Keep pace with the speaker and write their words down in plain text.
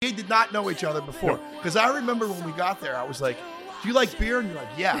RJ did not know each other before. Because I remember when we got there, I was like, do you like beer? And you're like,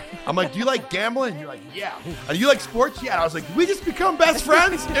 yeah. I'm like, do you like gambling? And you're like, yeah. And you like sports? Yeah. And I was like, did we just become best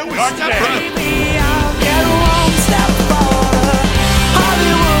friends? It was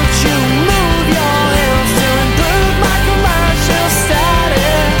Hollywood, you move your hands to improve my commercial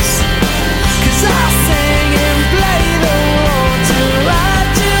status. 'Cause I sing and play the role to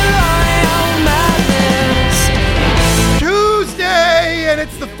ride you on your madness. Tuesday, and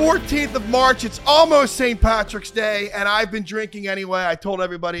it's the 14th of March. It's almost St. Patrick's Day, and I've been drinking anyway. I told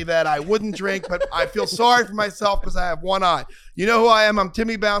everybody that I wouldn't drink, but I feel sorry for myself because I have one eye. You know who I am. I'm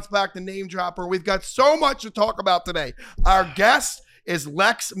Timmy Bounceback, the name dropper. We've got so much to talk about today. Our guest is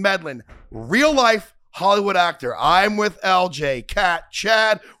Lex Medlin, real life Hollywood actor. I'm with LJ, Kat,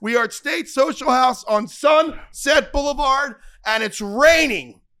 Chad. We are at State Social House on Sunset Boulevard, and it's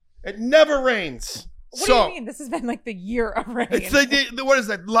raining. It never rains. What do you mean? This has been like the year of rain. It's what is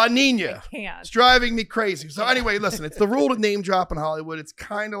that? La Nina. I can't. It's driving me crazy. So anyway, listen, it's the rule to name drop in Hollywood. It's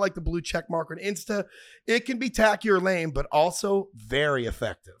kind of like the blue check mark on Insta. It can be tacky or lame, but also very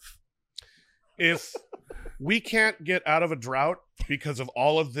effective. If we can't get out of a drought because of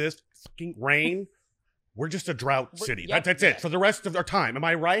all of this fucking rain, we're just a drought city. Yep. That's it for the rest of our time. Am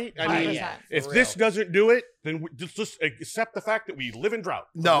I right? I mean, 100%. if this doesn't do it, then we just accept the fact that we live in drought.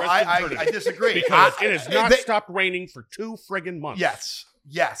 for No, the rest of I eternity. disagree. Because it has not stopped raining for 2 friggin' months.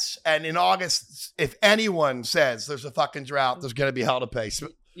 Yes. And in August, if anyone says there's a fucking drought, there's going to be hell to pay. So,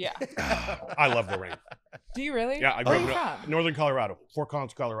 Yeah. I love the rain. Do you really? Yeah, I Where grew are you up in from? Northern Colorado, Fort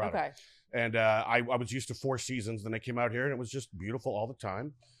Collins, Colorado. Okay. And I was used to 4 seasons. Then I came out here, and it was just beautiful all the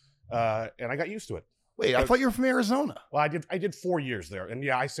time. And I got used to it. wait, I thought you were from Arizona. Well, I did 4 years there, and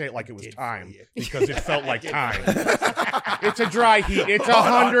yeah, I say it like it was time because it felt like time. It's a dry heat. It's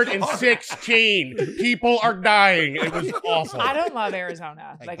 116. People are dying. It was awful. I don't love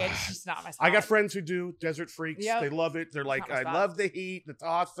Arizona. Like, it's just not my style. I got friends who do desert freaks. Yep. They love it. They're like, Not my I style. love the heat. It's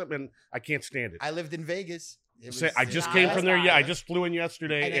awesome, and I can't stand it. I lived in Vegas. I just not came my from there. style. Yeah, I just flew in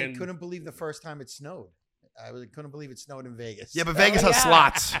yesterday, and and I couldn't believe the first time it snowed. I really couldn't believe it snowed in Vegas. Yeah, but Vegas has yeah.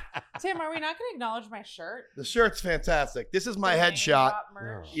 slots. Tim, are we not going to acknowledge my shirt? The shirt's fantastic. This is my The headshot. Top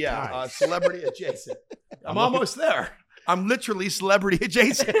merch? Yeah, Nice. celebrity adjacent. I'm almost there. I'm literally celebrity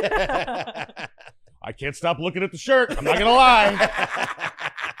adjacent. I can't stop looking at the shirt. I'm not gonna lie.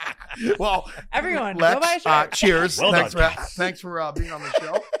 Well, Everyone, go Lex, buy a shirt. cheers. Well thanks done. for being on the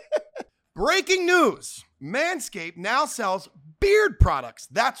show. Breaking news. Manscaped now sells beard products.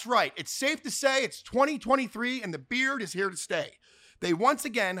 That's right. It's safe to say it's 2023 and the beard is here to stay. They once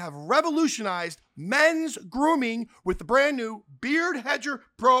again have revolutionized men's grooming with the brand new Beard Hedger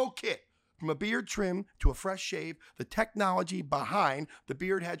Pro Kit. From a beard trim to a fresh shave, the technology behind the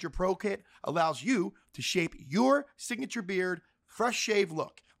Beard Hedger Pro Kit allows you to shape your signature beard fresh shave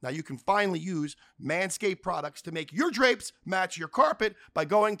look. Now you can finally use Manscaped products to make your drapes match your carpet by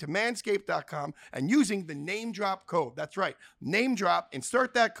going to manscaped.com and using the name drop code. That's right, name drop.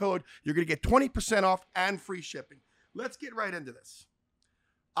 Insert that code. You're going to get 20% off and free shipping. Let's get right into this.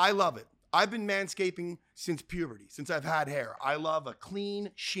 I love it. I've been manscaping since puberty, since I've had hair. I love a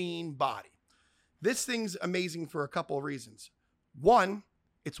clean, sheen body. This thing's amazing for a couple of reasons. One,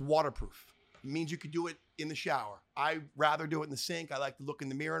 it's waterproof. It means you could do it in the shower. I rather do it in the sink. I like to look in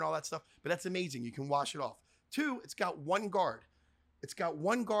the mirror and all that stuff, but that's amazing. You can wash it off. Two, it's got one guard. It's got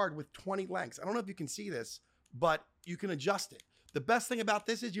one guard with 20 lengths. I don't know if you can see this, but you can adjust it. The best thing about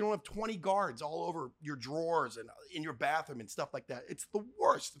this is you don't have 20 guards all over your drawers and in your bathroom and stuff like that. It's the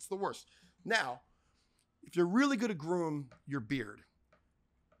worst. It's the worst. Now, if you're really going to groom your beard,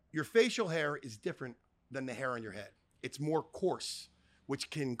 your facial hair is different than the hair on your head. It's more coarse, which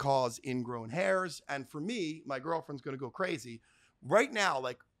can cause ingrown hairs. And for me, my girlfriend's going to go crazy. Right now,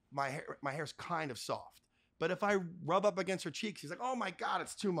 like my hair's kind of soft. But if I rub up against her cheeks, she's like, oh my God,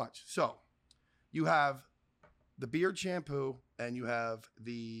 it's too much. So you have the beard shampoo and you have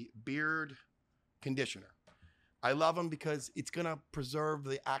the beard conditioner. I love them because it's going to preserve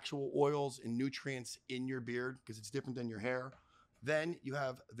the actual oils and nutrients in your beard because it's different than your hair. Then you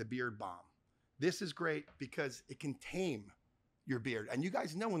have the beard balm. This is great because it can tame your beard. And you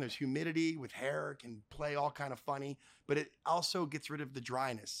guys know when there's humidity with hair, it can play all kind of funny, but it also gets rid of the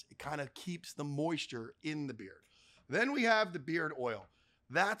dryness. It kind of keeps the moisture in the beard. Then we have the beard oil.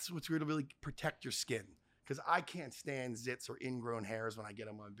 That's what's going to really protect your skin because I can't stand zits or ingrown hairs when I get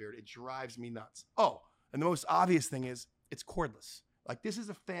them on my beard. It drives me nuts. Oh, and the most obvious thing is it's cordless. Like this is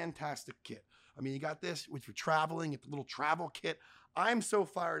a fantastic kit. I mean, you got this if you're traveling, it's a little travel kit. I'm so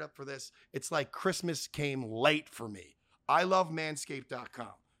fired up for this. It's like Christmas came late for me. I love manscaped.com.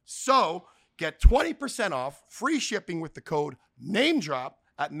 So get 20% off, free shipping with the code NAMEDROP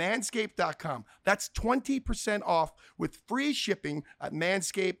at manscaped.com. That's 20% off with free shipping at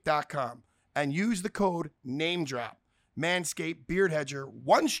manscaped.com. And use the code NAMEDROP. Manscaped Beard Hedger.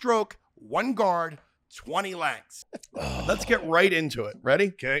 1 stroke, 1 guard, 20 lengths. Let's get right into it. Ready?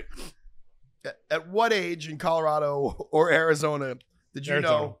 Okay. At what age in Colorado or Arizona did you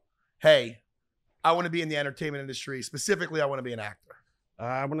Arizona. know, hey, I want to be in the entertainment industry. Specifically, I want to be an actor.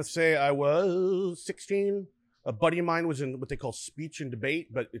 I want to say I was 16. A buddy of mine was in what they call speech and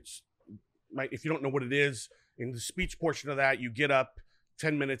debate, but if you don't know what it is, in the speech portion of that, you get up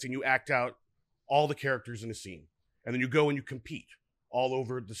 10 minutes and you act out all the characters in a scene. And then you go and you compete all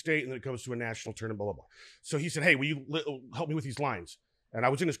over the state, and then it goes to a national tournament, blah, blah, blah. So he said, hey, will you help me with these lines? And I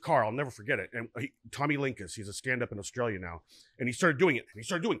was in his car. I'll never forget it. And Tommy Linkus, he's a stand-up in Australia now. And he started doing it. And he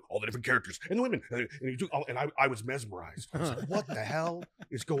started doing all the different characters and the women. And I was mesmerized. I was like, what the hell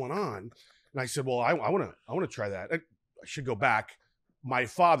is going on? And I said, well, I want to try that. I should go back. My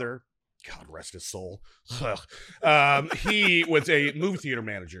father, God rest his soul, he was a movie theater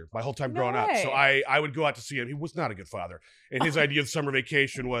manager my whole time growing up. So I would go out to see him. He was not a good father. And his idea of summer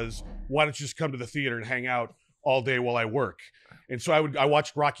vacation was, why don't you just come to the theater and hang out all day while I work? And so I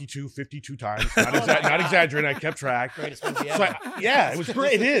watched Rocky 2 52 times. Not exaggerating. I kept track. Greatest movie So ever. it was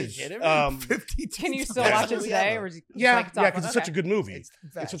great. It is. 52 Can you still times. watch it today? Or Yeah, because because it's such a good movie. It's the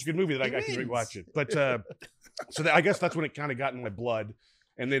It's best. such a good movie that I can rewatch it. But I guess that's when it kind of got in my blood.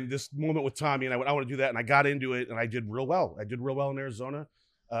 And then this moment with Tommy, and I want to do that, and I got into it, and I did real well. I did real well in Arizona.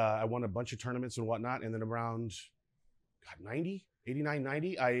 I won a bunch of tournaments and whatnot. And then around 89,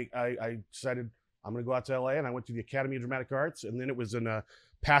 90, I decided I'm going to go out to LA, and I went to the Academy of Dramatic Arts. And then it was in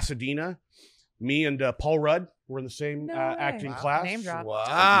Pasadena. Me and Paul Rudd were in the same No way. acting Wow. class. Name drop.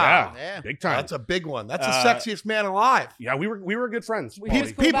 Wow. Yeah. Big time. That's a big one. That's the sexiest man alive. Yeah, we were good friends. We Paulie.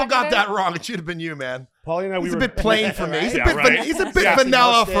 just- Cool People back got in the that day? wrong. It should have been you, man. Paulie and I, He's we a were bit plain for me. He's a Yeah, bit, right? he's a bit Yeah.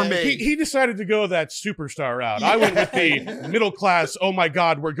 vanilla for me. He decided to go that superstar route. I went with the middle class, oh my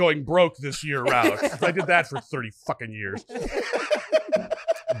God, we're going broke this year route. I did that for 30 fucking years.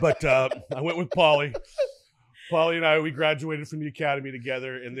 But I went with Paulie. Paulie and I, we graduated from the academy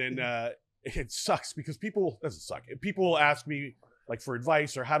together. And then it sucks because doesn't suck. People will ask me like for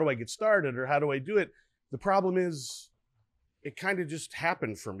advice or how do I get started or how do I do it? The problem is it kind of just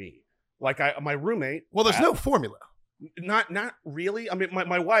happened for me. Like my roommate. Well, there's no formula. Not really. I mean,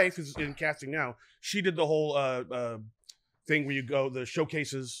 my wife is in casting now. She did the whole thing where you go, the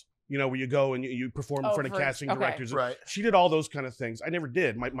showcases, where you go and you perform in front of casting directors. Right. She did all those kind of things. I never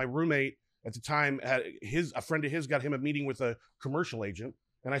did. My roommate at the time had a friend of his got him a meeting with a commercial agent.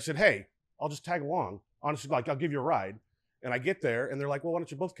 And I said, hey, I'll just tag along. Honestly, like I'll give you a ride. And I get there and they're like, well, why don't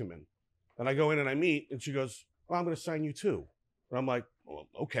you both come in? And I go in and I meet and she goes, well, I'm going to sign you too. And I'm like, well,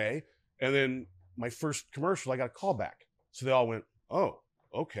 okay. And then my first commercial, I got a call back. So they all went, oh,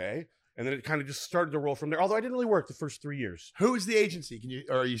 okay. And then it kind of just started to roll from there. Although I didn't really work the first 3 years. Who is the agency?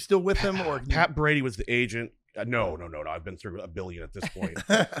 Are you still with them? Or Pat Brady was the agent. No. I've been through a billion at this point.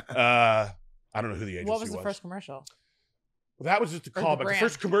 I don't know who the agency was. What was the first commercial? Well, that was just a Or the callback. The brand.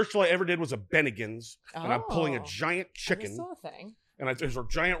 first commercial I ever did was a Bennigan's. And I'm pulling a Oh. giant chicken. That's still a thing. And there's a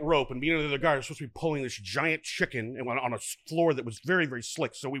giant rope, and me and the other guy are supposed to be pulling this giant chicken and on a floor that was very, very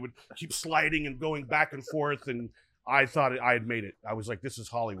slick. So we would keep sliding and going back and forth, and I thought I had made it. I was like, this is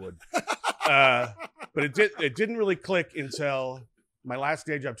Hollywood. But it didn't really click until my last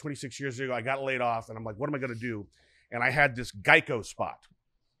day job 26 years ago. I got laid off, and I'm like, what am I going to do? And I had this Geico spot.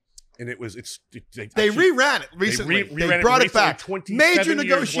 And they reran it recently. They brought it back. Major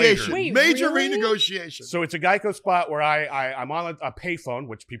negotiation. Wait, Major really? renegotiation. So it's a Geico spot where I'm on a payphone,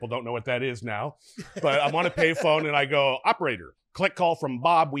 which people don't know what that is now, but I'm on a payphone and I go, operator, click call from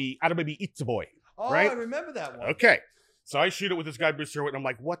Bob. We out of maybe eats a boy. Oh, Right? I remember that one. Okay. So I shoot it with this guy, Bruce Irwin, and I'm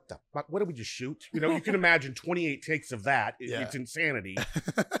like, what the fuck? What did we just shoot? You can imagine 28 takes of that. Yeah. It's insanity.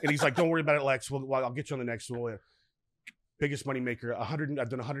 And he's like, don't worry about it, Lex. Well, I'll get you on the next one. Biggest money maker. I've done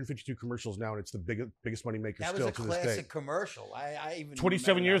 152 commercials now, and it's the biggest money maker That was still a to this day. classic commercial. I even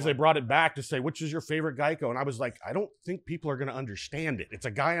 27 remember years, that they one. brought it back to say, which is your favorite Geico? And I was like, I don't think people are going to understand it. It's a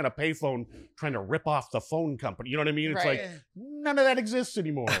guy on a payphone trying to rip off the phone company. You know what I mean? It's Right. like, none of that exists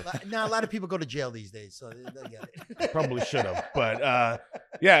anymore. Now a lot of people go to jail these days, so they get it. Probably should have. But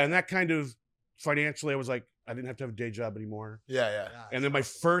yeah, and that kind of financially, I was like, I didn't have to have a day job anymore. Yeah. And then my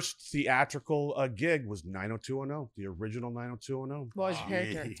first theatrical gig was 90210, the original 90210. What was your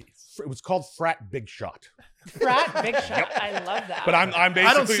character? It was called Frat Big Shot. Frat Big Shot. I love that. But I'm basically...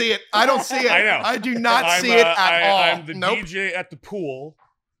 I don't see it. I don't see it. I know. I do not see it at all. I'm the Nope. DJ at the pool,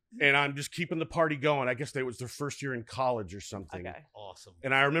 and I'm just keeping the party going. I guess it was their first year in college or something. Okay. Awesome.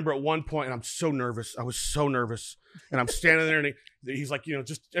 And I remember at one point, and I'm so nervous. I was so nervous. And I'm standing there, and he's like,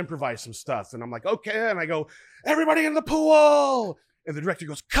 just improvise some stuff. And I'm like, okay. And I go, everybody in the pool. And the director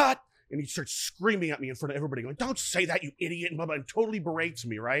goes, cut. And he starts screaming at me in front of everybody, going, don't say that, you idiot. And blah, blah, and totally berates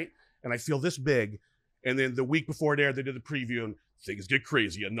me, right? And I feel this big. And then the week before there, they did the preview, and things get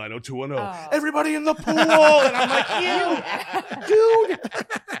crazy at 90210. Oh. Everybody in the pool. And I'm like, dude,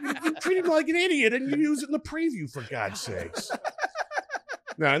 you treated me like an idiot, and you use it in the preview, for God's sakes.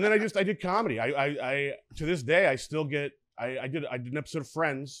 No, and then I did comedy. I to this day, I still get, I did an episode of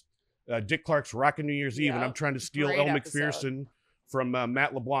Friends, Dick Clark's Rockin' New Year's Eve, and I'm trying to steal Great Elle episode. McPherson from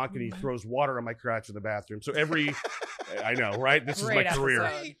Matt LeBlanc, and he throws water on my crotch in the bathroom. So every, I know, right? This Great is my career.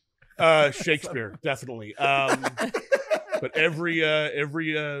 episode. Shakespeare, definitely. But every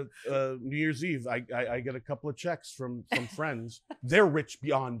New Year's Eve, I get a couple of checks from friends. They're rich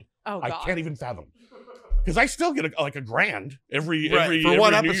beyond Oh, I God. can't even fathom. Because I still get like a grand every for every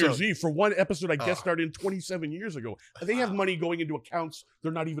one New episode. Year's Eve for one episode I guest starred in 27 years ago. They have money going into accounts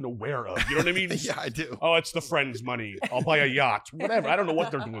they're not even aware of. You know what I mean? Yeah, I do. Oh, it's the Friends money. I'll buy a yacht. Whatever. I don't know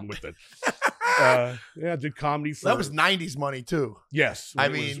what they're doing with it. Yeah, did comedy for... That was 90s money, too. Yes. I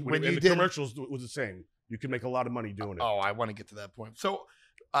It was- mean, when and you the did- commercials was the same. You can make a lot of money doing it. Oh, I want to get to that point. So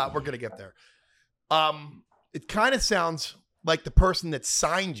we're going to get there. It kind of sounds like the person that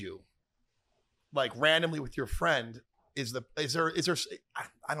signed you, like randomly with your friend, is there,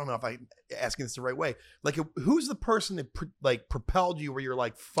 I don't know if I'm asking this the right way. Like, who's the person that propelled you where you're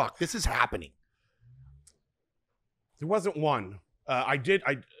like, fuck, this is happening? There wasn't one.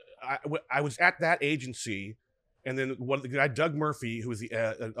 I was at that agency, and then the guy Doug Murphy, who was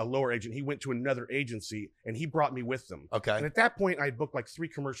a lower agent, he went to another agency, and he brought me with them. Okay. And at that point, I had booked like 3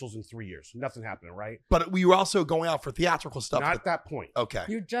 commercials in 3 years. Nothing happening, right? But we were also going out for theatrical stuff. Not at that point. Okay.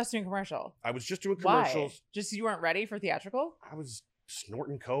 You're just doing commercial. I was just doing Why? commercials. Just you weren't ready for theatrical? I was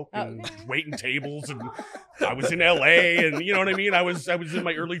snorting coke Oh. and waiting tables, and I was in LA, and you know what I mean. I was in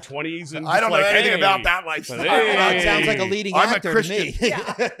my early 20s, and I don't know just like, anything hey. about that lifestyle. Hey. Well, it sounds like a leading I'm a actor to me.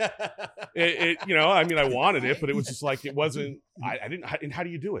 I mean, I wanted it, but it was just like it wasn't. I didn't. And how do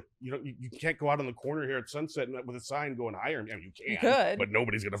you do it? You can't go out on the corner here at Sunset with a sign going hire me. I mean, you can, You could. but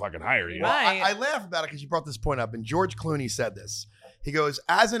nobody's gonna fucking hire you. Right. I laugh about it because you brought this point up, and George Clooney said this. He goes,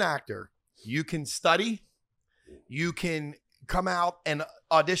 as an actor, you can study, you can come out and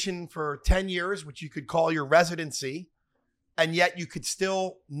audition for 10 years, which you could call your residency, and yet you could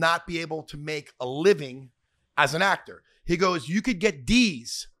still not be able to make a living as an actor. He goes, you could get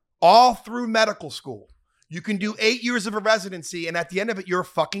D's all through medical school. You can do 8 years of a residency, and at the end of it, you're a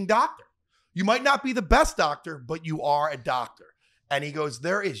fucking doctor. You might not be the best doctor, but you are a doctor. And he goes,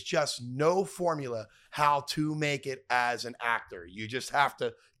 there is just no formula how to make it as an actor. You just have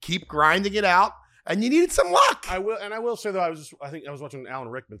to keep grinding it out, and you needed some luck. I will say though, I think I was watching an Alan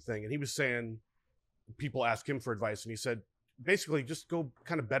Rickman thing, and he was saying people ask him for advice, and he said basically just go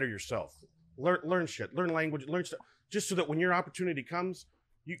kind of better yourself, learn shit, learn language, learn stuff, just so that when your opportunity comes,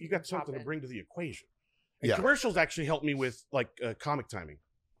 you got something to bring to the equation. And Yeah. commercials actually helped me with like comic timing,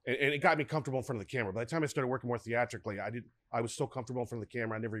 and it got me comfortable in front of the camera. By the time I started working more theatrically, I was so comfortable in front of the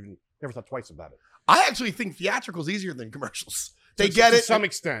camera, I never thought twice about it. I actually think theatrical is easier than commercials. They get to it some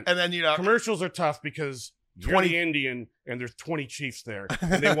extent. and then Commercials are tough because 20 20 Indian and there's 20 chiefs there,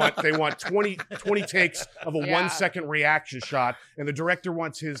 and they want 20 takes of a Yeah. 1 second reaction shot, and the director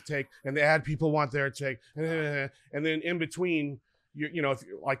wants his take, and the ad people want their take, and then in between,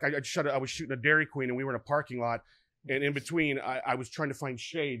 I was shooting a Dairy Queen, and we were in a parking lot. And in between, I was trying to find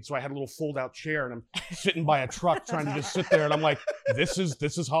shade, so I had a little fold-out chair, and I'm sitting by a truck trying to just sit there, and I'm like, "This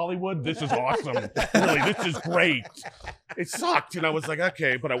is Hollywood. This is awesome. Really, this is great." It sucked, and I was like,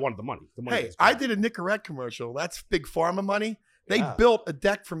 "Okay," but I wanted the money. The money. Hey, was I good. did a Nicorette commercial. That's big pharma money. They Yeah. built a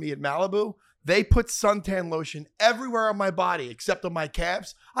deck for me at Malibu. They put suntan lotion everywhere on my body except on my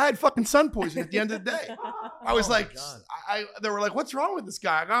calves. I had fucking sun poisoning at the end of the day. I was Oh my like, God. they were like, "What's wrong with this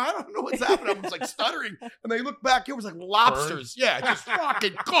guy?" I go, "I don't know what's happening." I was like stuttering, and they looked back. It was like lobsters. Yeah, just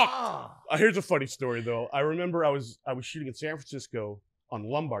fucking cooked. Ah. Here's a funny story though. I remember I was shooting in San Francisco on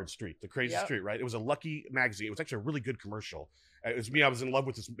Lombard Street, the crazy Yep. street, right? It was a Lucky magazine. It was actually a really good commercial. It was me. I was in love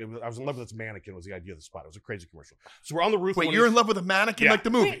with this. I was in love with this mannequin. Was the idea of the spot? It was a crazy commercial. So we're on the roof. Wait, one of you're these- in love with a mannequin Yeah. like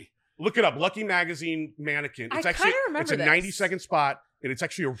the movie? Look it up. Lucky Magazine mannequin. It's I actually kinda remember it's a this. 90-second spot, and it's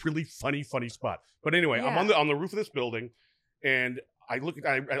actually a really funny spot. But anyway, I'm on the roof of this building, and I look at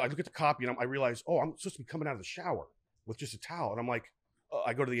the copy, and I realize, oh, I'm supposed to be coming out of the shower with just a towel, and I'm like,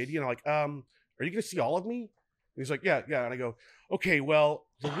 I go to the AD, and I'm like, are you going to see all of me? he's like, yeah. And I go, okay, well,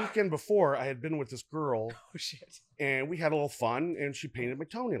 the weekend before I had been with this girl Oh shit. and we had a little fun and she painted my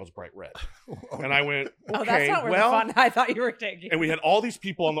toenails bright red. And I went, okay, Oh, that's not where well, the fun I thought you were taking. and we had all these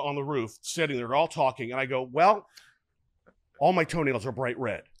people on the roof sitting there, all talking. And I go, well, all my toenails are bright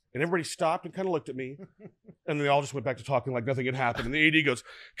red. And everybody stopped and kind of looked at me. And they all just went back to talking like nothing had happened. And the AD goes,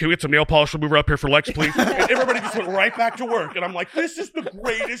 can we get some nail polish remover up here for Lex, please? And everybody just went right back to work. And I'm like, this is the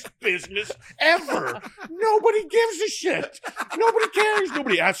greatest business ever. Nobody gives a shit. Nobody cares.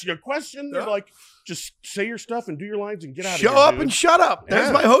 Nobody asks you a question. They're like, just say your stuff and do your lines and get out of here. Show up dude. and shut up. There's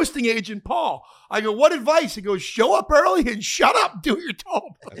Yeah. my hosting agent, Paul. I go, what advice? He goes, show up early and shut up. Do your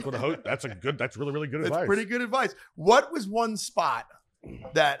toll. That's what that's really, really good That's advice. pretty good advice. What was one spot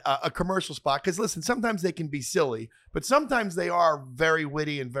that a commercial spot? Because listen, sometimes they can be silly, but sometimes they are very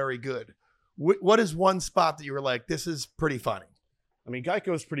witty and very good. What is one spot that you were like, this is pretty funny? I mean,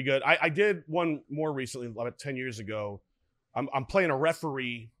 Geico's pretty good. I did one more recently, about 10 years ago. I'm playing a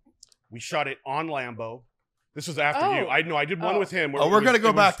referee. We shot it on Lambo. This was after you. I did one with him. Oh, we're going to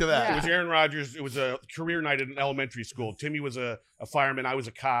go back to that. It was Aaron Rodgers. It was a career night at an elementary school. Timmy was a fireman. I was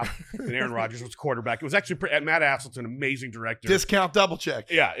a cop. And Aaron Rodgers was quarterback. It was actually Matt Asselton, amazing director. Discount double check.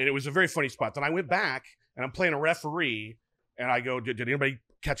 Yeah, and it was a very funny spot. Then I went back, and I'm playing a referee, and I go, did anybody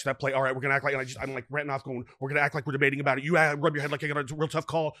catch that play? All right, we're going to act like, and I'm like ranting off going, we're going to act like we're debating about it. You rub your head like I got a real tough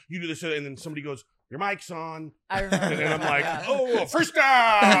call. You do this, and then somebody goes, your mic's on. I remember. And I'm like, Yeah. oh, first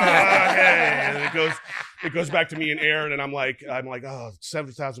down. Okay. And it goes back to me and Aaron, and I'm like, oh,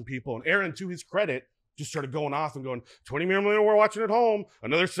 70,000 people. And Aaron, to his credit, just started going off and going, 20 million we're watching at home,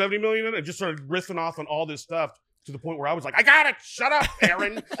 another 70 million, and just started riffing off on all this stuff to the point where I was like, I got it. Shut up,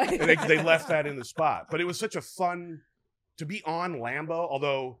 Aaron. And they left that in the spot. But it was such a fun to be on Lambo,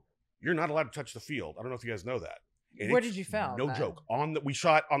 although you're not allowed to touch the field. I don't know if you guys know that. And Where it's did you film No that? joke. We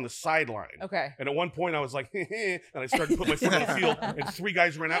shot on the sideline. Okay. And at one point I was like, and I started to put my foot on the field, and three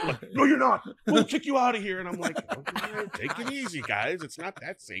guys ran out like, no, you're not. We'll kick you out of here. And I'm like, okay, take it easy, guys. It's not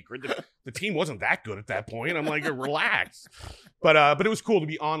that sacred. The team wasn't that good at that point. I'm like, relax. But it was cool to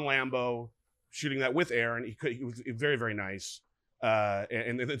be on Lambo shooting that with Aaron. He was very, very nice.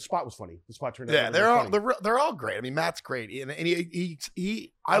 And the spot was funny. The spot turned out. Yeah, funny. they're all great. I mean, Matt's great, and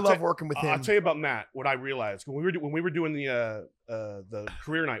I love working with him. I'll tell you about Matt. What I realized when we were doing the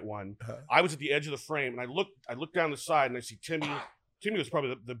career night one, I was at the edge of the frame, and I looked down the side, and I see Timmy. Timmy was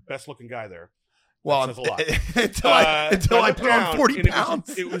probably the best looking guy there. Well, says a lot. until I put on down, 40 and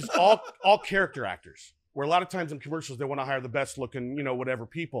pounds. It was all character actors. Where a lot of times in commercials they want to hire the best looking, whatever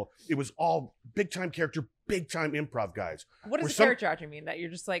people. It was all big time character, big time improv guys. What Where does some- character actor mean? That you're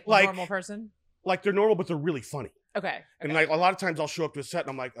just like a Like- normal person? Like they're normal, but they're really funny. Okay. And like a lot of times I'll show up to a set and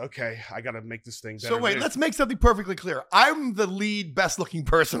I'm like, okay, I got to make this thing better. So wait, let's make something perfectly clear. I'm the lead, best looking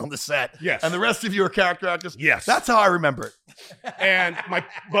person on the set. Yes. And the rest of you are character actors. Yes. That's how I remember it. And my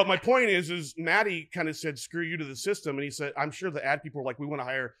point is Maddie kind of said, screw you to the system. And he said, I'm sure the ad people were like, we want to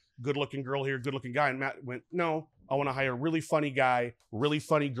hire good looking girl here, good looking guy. And Matt went, no, I want to hire a really funny guy, really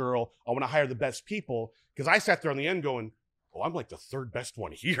funny girl. I want to hire the best people. Because I sat there on the end going, oh, I'm like the third best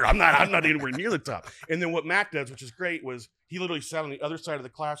one here. I'm not anywhere near the top. And then what Matt does, which is great, was he literally sat on the other side of the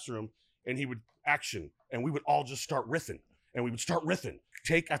classroom and he would action, and we would all just start riffing. And we would start riffing,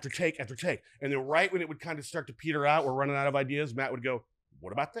 take after take after take. And then right when it would kind of start to peter out, we're running out of ideas, Matt would go,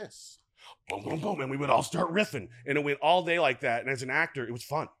 what about this? Boom, boom, boom. And we would all start riffing. And it went all day like that. And as an actor, it was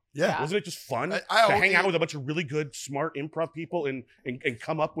fun. Yeah. Wasn't it just fun I to hang always- out with a bunch of really good, smart improv people and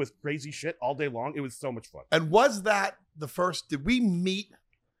come up with crazy shit all day long? It was so much fun. And was that the first? Did we meet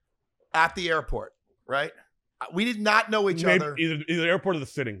at the airport? Right. We did not know each Maybe other. either the airport or the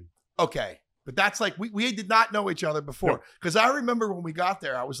fitting. Okay. But that's like, we did not know each other before. No. Because I remember when we got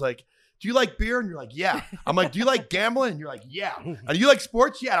there, I was like, do you like beer? And you're like, yeah. I'm like, do you like gambling? And you're like, yeah. And do you like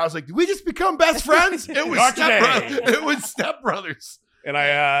sports? Yeah. And I was like, did we just become best friends? It was Not Step today. Brothers. It was Step Brothers. And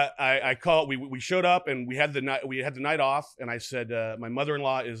I called. We showed up and we had the night off. And I said, my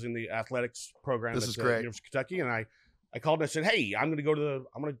mother-in-law is in the athletics program This at is the great. University of Kentucky, and I called and I said, hey, I'm gonna go to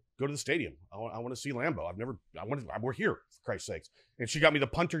the stadium. I want to see Lambeau. We're here, for Christ's sakes. And she got me the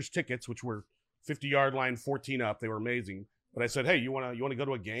punters tickets, which were 50-yard line, 14 up. They were amazing. But I said, hey, you wanna go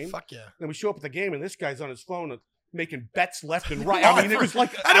to a game? Fuck yeah. And we show up at the game, and this guy's on his phone making bets left and right. I mean, it was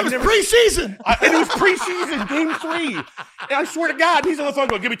like, And it was preseason. and it was preseason, game 3. And I swear to God, he's on the phone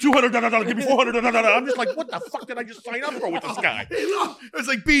going, give me 200, give me 400, I'm just like, what the fuck did I just sign up for with this guy? It was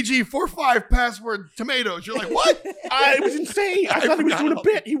like BG45 password tomatoes. You're like, what? It was insane. I thought he was doing a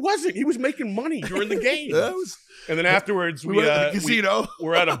bit. He wasn't. He was making money during the game. That was, And then afterwards, we went to the casino.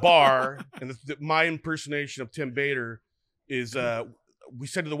 we're at a bar, and my impersonation of Tim Bader is we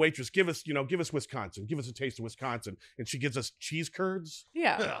said to the waitress, give us Wisconsin, give us a taste of Wisconsin, and she gives us cheese curds.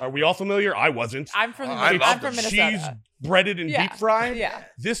 Yeah. Are we all familiar? I wasn't. I'm from love from them. Minnesota. Cheese breaded and Yeah. deep fried. Yeah.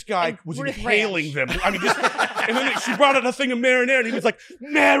 This guy And was with inhaling ranch. them. I mean, and then she brought out a thing of marinara, and he was like,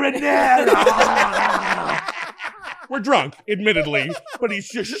 marinara. We're drunk, admittedly, but he's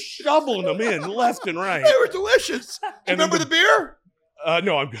just shoveling them in left and right. They were delicious. Do you And remember the- the beer?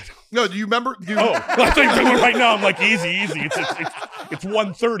 No, I'm good. No, do you remember? Oh, I think right now I'm like easy. It's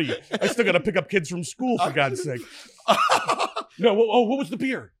 1:30. I still got to pick up kids from school for God's sake. No, what was the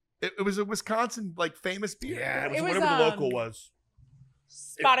beer? It was a Wisconsin famous beer. Yeah, it was It was, whatever the local was.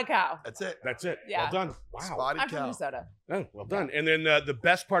 Spotted cow. That's it. That's it. Yeah. Well done. Wow. Spotted I'm from cow. Minnesota. Oh, well done. And then the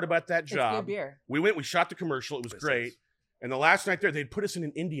best part about that It's job, good beer. we shot the commercial. It was great. And the last night there, they'd put us in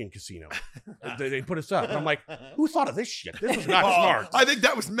an Indian casino. They'd put us up. And I'm like, who thought of this shit? This was not smart. I think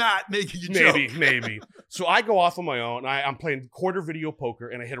that was Matt making you joke. Maybe. So I go off on my own. I'm playing quarter video poker,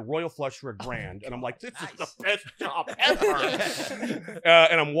 and I hit a royal flush for $1,000. And I'm like, this is the best job ever.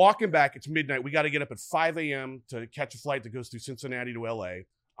 And I'm walking back. It's midnight. We got to get up at 5 a.m. to catch a flight that goes through Cincinnati to L.A.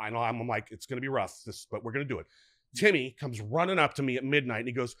 I know. I'm like, it's going to be rough, but we're going to do it. Timmy comes running up to me at midnight, and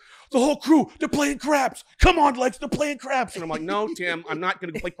he goes, the whole crew, they're playing craps. Come on, Lex, they're playing craps. And I'm like, no, Tim, I'm not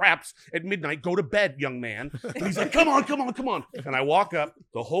going to play craps at midnight. Go to bed, young man. And he's like, come on. And I walk up.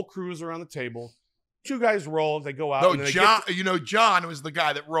 The whole crew's around the table. Two guys roll. They go out. No, and then they John. John was the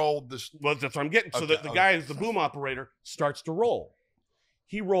guy that rolled this. well, that's what I'm getting. So Okay, the guy, the boom operator, starts to roll.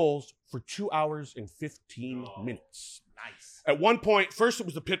 He rolls for 2 hours and 15 minutes. Nice. At one point, first it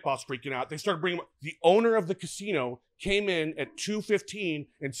was the pit boss freaking out. They started bringing the owner of the casino came in at 2:15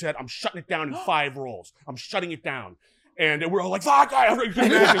 and said, I'm shutting it down in 5 rolls. I'm shutting it down. And we're all like, fuck, you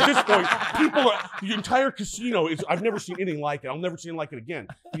can imagine at this point, the entire casino is, I've never seen anything like it. I'll never see anything like it again.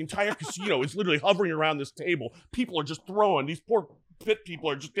 The entire casino is literally hovering around this table. People are just throwing. These poor pit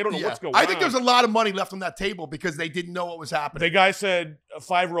people are just, they don't know what's going on. I think there's a lot of money left on that table because they didn't know what was happening. The guy said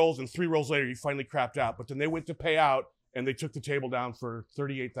 5 rolls, and 3 rolls later, he finally crapped out. But then they went to pay out, and they took the table down for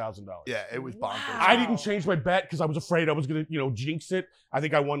 $38,000. Yeah, it was bonkers. I didn't change my bet because I was afraid I was going to, jinx it. I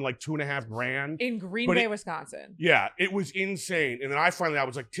think I won like $2.5 grand. In Green But Bay, it- Wisconsin. Yeah, it was insane. And then I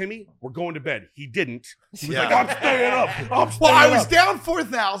was like, Timmy, we're going to bed. He didn't. He was Yeah. like, I'm staying up. Well, I was down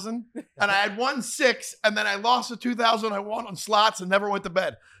 4,000 and I had won 6, and then I lost the 2,000 I won on slots and never went to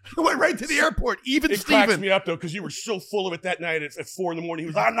bed. I went right to the airport. Even It cracks Steven. me up though because you were so full of it that night at 4 a.m. He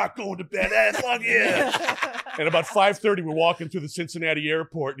was, I'm not going to bed. Fuck yeah. And about 5:30, we're walking through the Cincinnati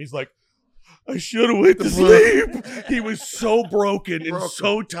airport, and he's like, I should have went to sleep. He was so broken and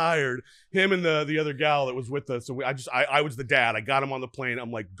so tired. Him and the other gal that was with us. So I was the dad. I got him on the plane.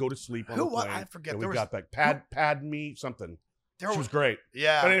 I'm like, go to sleep on Who the was- plane. I forget. And There we was- got back. Pad me something. There She was great.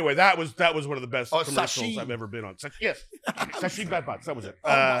 Yeah. But anyway, that was one of the best Oh, commercials Sashimi. I've ever been on. Yes, Sashimi Bad Bots. That was it. Oh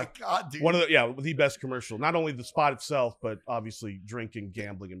my God, dude. One of the best commercial. Not only the spot itself, but obviously drinking,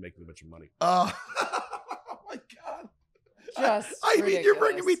 gambling, and making a bunch of money. Oh my God. Just You're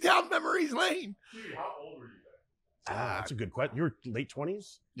bringing me ridiculous. down memories lane. How old were you then? That's a good question. You were late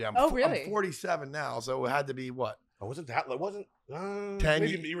 20s? Yeah. Oh, really? I'm 47 now, so it had to be what? Oh, wasn't that? It wasn't. 10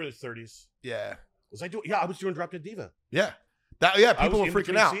 maybe you were in the 30s. Yeah. Was I doing? Yeah, I was doing Drop Dead Diva. Yeah. I People was were in freaking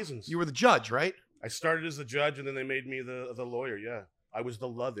between out. seasons. You were the judge, right? I started as the judge, and then they made me the lawyer. Yeah, I was the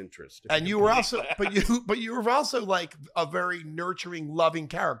love interest. And you were also, but you were also like a very nurturing, loving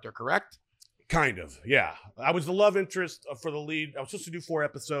character, correct? Kind of, yeah. I was the love interest for the lead. I was supposed to do 4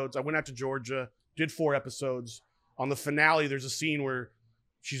 episodes. I went out to Georgia, did 4 episodes. On the finale, there's a scene where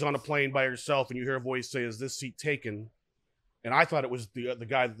she's on a plane by herself, and you hear a voice say, "Is this seat taken?" And I thought it was the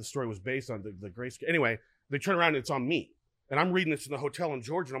guy that the story was based on, the Grace. Anyway, they turn around and it's on me. And I'm reading this in the hotel in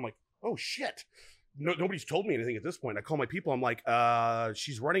Georgia, and I'm like, oh, shit. Nobody's told me anything at this point. I call my people. I'm like,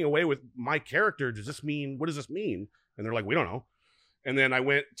 she's running away with my character. What does this mean? And they're like, we don't know. And then I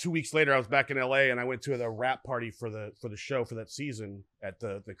went 2 weeks later, I was back in LA, and I went to the wrap party for the show for that season at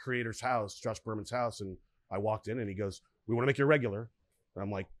the creator's house, Josh Berman's house. And I walked in, and he goes, we want to make you a regular. And I'm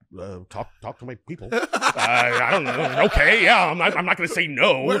like, talk to my people. I don't know. Okay, yeah, I'm not going to say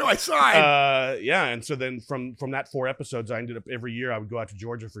no. Where do I sign? Yeah, and so then from that 4 episodes, I ended up every year I would go out to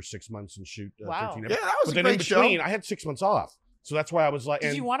Georgia for 6 months and shoot 13 Yeah, episodes. that was But a then in great show. between, I had 6 months off. So that's why I was like, Did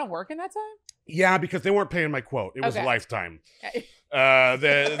and- you want to work in that time? yeah, because they weren't paying my quote. It was Okay. a lifetime.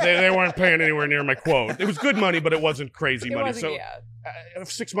 They weren't paying anywhere near my quote. It was good money, but it wasn't crazy It money. wasn't, So yeah.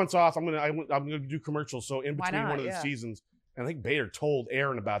 6 months off, I'm gonna do commercials. So in Why between not? one of the Yeah. seasons, and I think Bader told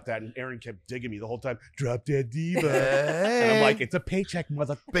Aaron about that, and Aaron kept digging me the whole time. Drop Dead Diva, and I'm like, it's a paycheck,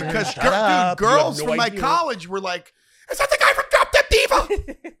 motherfucker. Because Shut up. dude, You have girls no from my idea. college were like, "Is that the guy from Drop Dead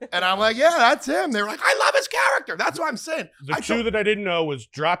diva. And I'm like, yeah, that's him. They were like, I love his character. That's what I'm saying. The two that I didn't know was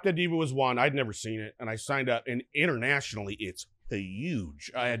Drop Dead Diva was one. I'd never seen it, and I signed up. And internationally, it's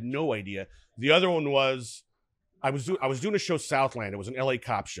huge. I had no idea. The other one was I was doing a show, Southland. It was an LA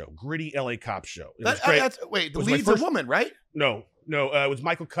cop show, gritty LA cop show. It was great. Wait, the was my lead's first- a woman, right? No, it was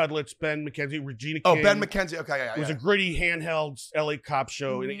Michael Cudlitz, Ben McKenzie, Regina Oh, King. Ben McKenzie. Okay, yeah. It was a gritty handheld LA cop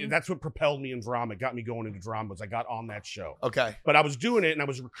show, Mhm. and that's what propelled me in drama. It got me going into drama. Was I got on that show. Okay. But I was doing it, and I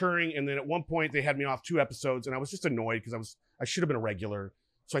was recurring, and then at one point they had me off 2 episodes, and I was just annoyed because I should have been a regular.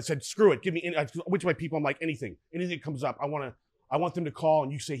 So I said, "Screw it, give me." I went to my people. I'm like, anything that comes up, I want them to call,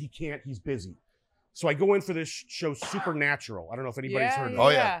 and you say he can't, he's busy. So I go in for this show, Supernatural. I don't know if anybody's heard of it. Oh,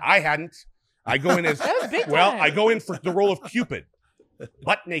 yeah. I hadn't. I go in as That was big well. time. I go in for the role of Cupid,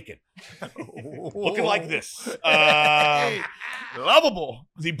 butt naked, looking like this. Hey, lovable.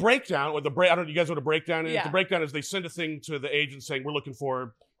 The breakdown, or I don't know, you guys know what a breakdown is? Yeah. The breakdown is they send a thing to the agent saying, we're looking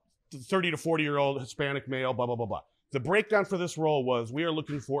for 30 to 40-year-old Hispanic male, blah, blah, blah, blah. The breakdown for this role was, we are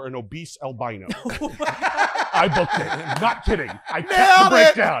looking for an obese albino. I booked it. Not kidding. I kept the Nailed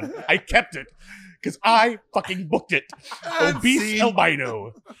it. breakdown. I kept it. Because I fucking booked it. And Obese scene.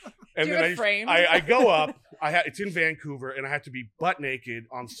 albino. And Do you then have a frame? I go up. It's in Vancouver, and I have to be butt naked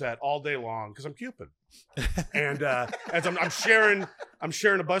on set all day long because I'm Cupid. And as I'm sharing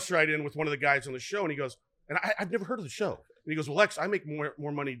a bus ride in with one of the guys on the show, and he goes, and I've never heard of the show. And he goes, well, Lex, I make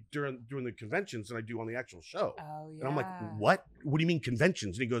more money during the conventions than I do on the actual show. Oh, yeah. And I'm like, what? What do you mean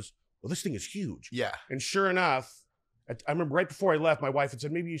conventions? And he goes, well, this thing is huge. Yeah. And sure enough, I remember right before I left, my wife had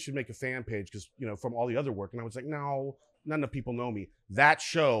said, maybe you should make a fan page because, from all the other work. And I was like, no, not enough people know me. That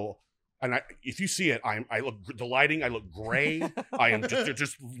show, and if you see it, I look, the lighting, I look gray. I am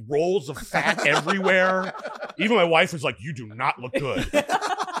just rolls of fat everywhere. Even my wife was like, you do not look good.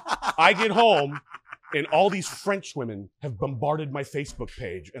 I get home, and all these French women have bombarded my Facebook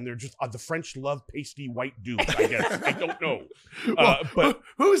page, and they're just the French love pasty white dudes. I guess I don't know, but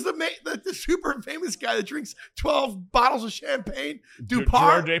who's the super famous guy that drinks 12 bottles of champagne?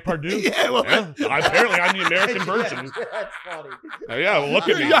 Gerard Depardieu. Yeah, well, Apparently I'm the American version. That's funny. Yeah, well, look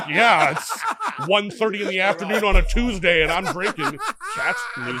at me. Yeah, it's 1:30 in the afternoon on a Tuesday, and I'm drinking. Cat's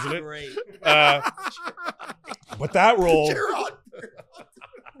losing it. Great. But that role. Gerard.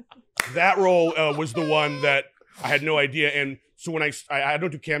 That role was the one that I had no idea. And so when I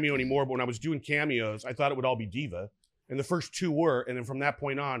don't do cameo anymore, but when I was doing cameos, I thought it would all be diva. And the first 2 were. And then from that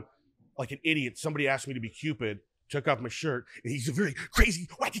point on, like an idiot, somebody asked me to be Cupid, took off my shirt, and he's a very crazy,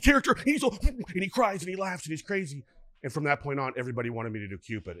 wacky character. And he cries and he laughs and he's crazy. And from that point on, everybody wanted me to do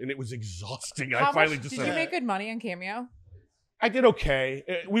Cupid. And it was exhausting. How I finally much, just did you make good money on Cameo? I did okay.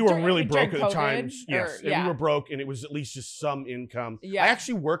 We were During- really broke during at the COVID, times. or- Yes, yeah. we were broke, and it was at least just some income. Yeah. I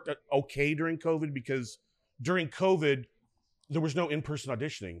actually worked okay during COVID because during COVID, there was no in-person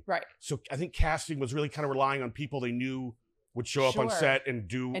auditioning. Right. So I think casting was really kind of relying on people they knew would show up on Sure. set and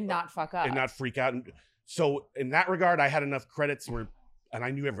do And not fuck up. and not freak out. And so in that regard, I had enough credits and I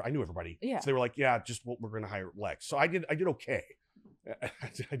knew everybody. Yeah. So they were like, yeah, we're going to hire Lex. So I did okay.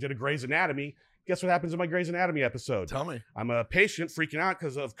 I did a Grey's Anatomy. Guess what happens in my Grey's Anatomy episode? Tell me. I'm a patient freaking out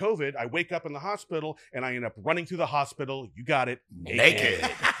because of COVID. I wake up in the hospital and I end up running through the hospital. You got it. Naked.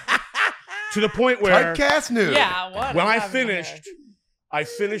 To the point where Typecast nude. Yeah. What? when is I happening finished, here? I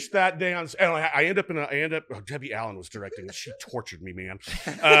finished that day on, and I end up, Debbie Allen was directing. She tortured me, man.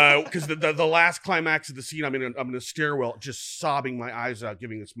 Because the last climax of the scene, I'm in a stairwell, just sobbing my eyes out,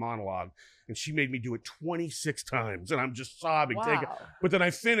 giving this monologue. And she made me do it 26 times. And I'm just sobbing. Wow. But then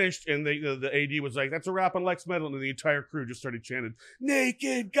I finished, and the AD was like, that's a wrap on Lex Medlin. And the entire crew just started chanting,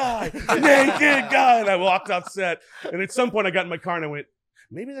 naked guy, naked guy. And I walked off set. And at some point, I got in my car and I went,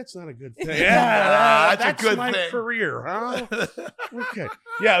 maybe that's not a good thing. Yeah, That's a good my thing. career, huh? Okay.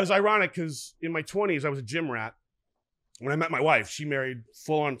 Yeah, it was ironic because in my 20s, I was a gym rat. When I met my wife, she married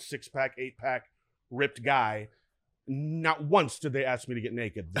full-on 6-pack, 8-pack, ripped guy. Not once did they ask me to get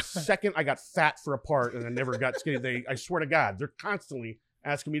naked. The second I got fat for a part and I never got skinny, I swear to God, they're constantly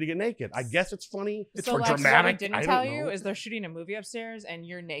asking me to get naked. I guess it's funny. It's So for Lex, dramatic. what I didn't I tell don't you know. is they're shooting a movie upstairs and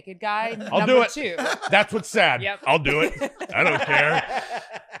you're naked guy. I'll number do it. 2. That's what's sad. Yep. I'll do it. I don't care.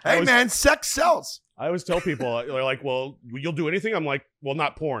 Hey, was- man, sex sells. I always tell people, they're like, well, you'll do anything? I'm like, well,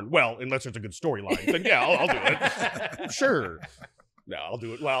 not porn. Well, unless it's a good storyline. Then yeah, I'll do it. Sure. No, I'll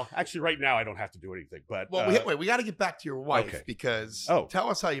do it. Well, actually, right now, I don't have to do anything. But Well, we got to get back to your wife okay. because Oh.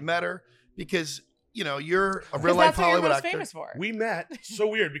 tell us how you met her because, you're a 'Cause real life that's what you're Hollywood most actor. famous for. we met. So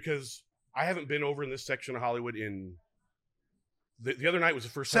weird because I haven't been over in this section of Hollywood in the other night was the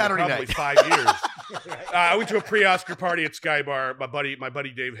first Saturday time in night. probably 5 years. I went to a pre-Oscar party at Sky Bar. My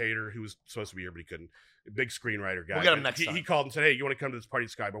buddy Dave Hayter, who was supposed to be here but he couldn't. A big screenwriter guy. We'll get him next time. He called and said, "Hey, you want to come to this party at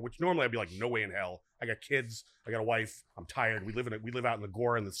Sky Bar?" Which normally I'd be like, "No way in hell. I got kids. I got a wife. I'm tired. We live out in the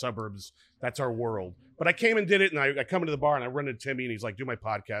Gore in the suburbs. That's our world." But I came and did it, and I come into the bar and I run into Timmy, and he's like, "Do my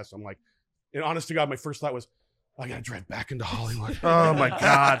podcast." I'm like, and honest to God, my first thought was, I gotta drive back into Hollywood. Oh my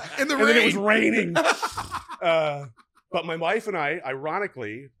God. In the and rain. then it was raining. But my wife and I,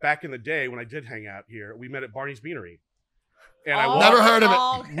 ironically, back in the day when I did hang out here, we met at Barney's Beanery. And I walked, Never heard of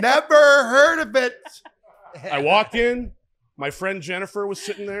it. Never heard of it. I walked in. My friend Jennifer was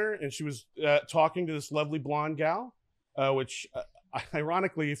sitting there, and she was talking to this lovely blonde gal, which,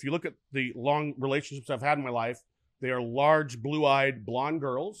 ironically, if you look at the long relationships I've had in my life, they are large, blue-eyed, blonde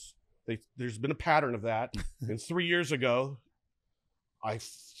girls. There's been a pattern of that. And 3 years ago, I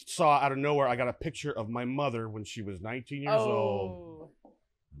saw out of nowhere, I got a picture of my mother when she was 19 years old.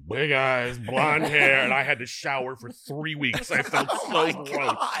 Big eyes, blonde hair, and I had to shower for 3 weeks. I felt so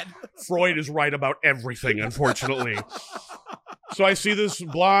gross. God. Freud is right about everything, unfortunately. So I see this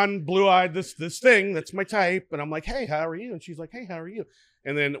blonde, blue-eyed, this thing that's my type, and I'm like, "Hey, how are you?" And she's like, "Hey, how are you?"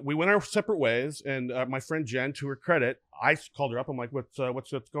 And then we went our separate ways, and my friend Jen, to her credit, I called her up. I'm like, what's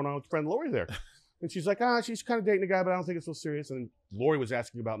going on with friend Lori there? And she's like, she's kind of dating a guy, but I don't think it's so serious. And Lori was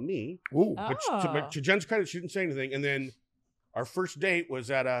asking about me. Ooh. But to Jen's credit, she didn't say anything. And then our first date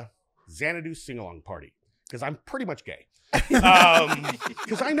was at a Xanadu sing-along party, because I'm pretty much gay.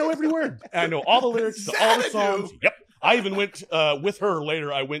 Because I know every word. I know all the lyrics to all the songs. Yep. I even went with her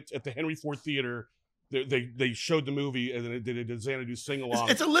later. I went at the Henry Ford Theater. They showed the movie, and then they did a Xanadu sing-along.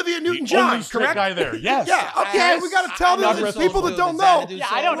 It's Olivia Newton-John, correct? Guy there. Yes. Yeah, okay, we got to tell the people that don't know. Yeah,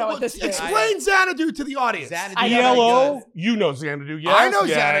 I don't know what this is. Explain Xanadu to the audience. Xanadu. ELO, you know Xanadu. Yes, I know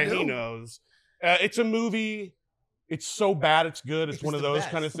yeah, Xanadu. he knows. It's a movie. It's so bad it's good. It's one of the those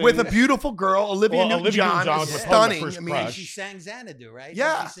best. kind of things. With a beautiful girl, Olivia Newton-John, was is probably my stunning. first I mean, crush. She sang Xanadu, right?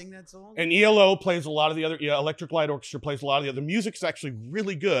 Yeah. Did she sing that song? And ELO plays a lot of the other. Electric Light Orchestra plays a lot of the other. The music's actually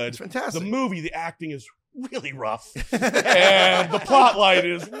really good. it's fantastic. The movie, the acting is really rough, and the plot line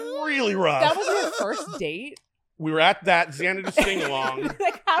is really rough. That was your first date? We were at that Xanadu sing-along.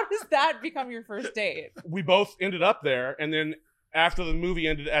 Like, how does that become your first date? We both ended up there, and then after the movie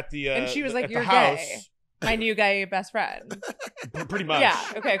ended at the And she was like, at the "You're house, gay." My new gay best friend. pretty much. Yeah.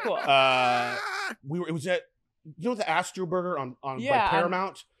 Okay. Cool. It was at the Astro Burger on Yeah, by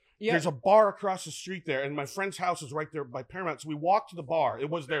Paramount. Yeah. There's a bar across the street there, and my friend's house is right there by Paramount. So we walked to the bar. It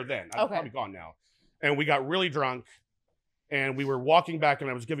was there then. I've Okay. probably gone now. And we got really drunk, and we were walking back, and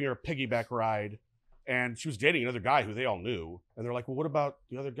I was giving her a piggyback ride. And she was dating another guy who they all knew. And they're like, "Well, what about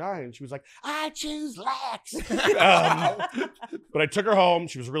the other guy?" And she was like, "I choose Lex." But I took her home.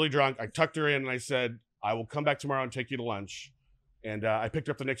 She was really drunk. I tucked her in, and I said, "I will come back tomorrow and take you to lunch." And I picked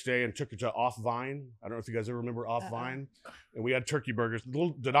her up the next day and took her to Off Vine. I don't know if you guys ever remember Off Vine. And we had turkey burgers. Little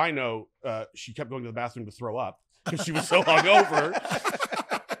did I know, she kept going to the bathroom to throw up because she was so hungover.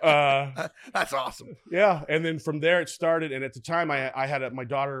 That's awesome. Yeah, and then from there it started. And at the time, I had my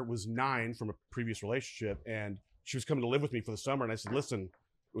daughter was 9 from a previous relationship, and she was coming to live with me for the summer. And I said, "Listen,"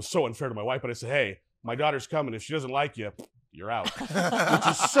 it was so unfair to my wife, but I said, "Hey, my daughter's coming. If she doesn't like you, you're out," which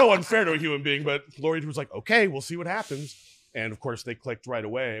is so unfair to a human being. But Lori was like, "Okay, we'll see what happens." And of course, they clicked right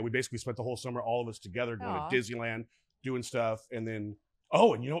away. And we basically spent the whole summer, all of us together, going Aw. to Disneyland, doing stuff. And then,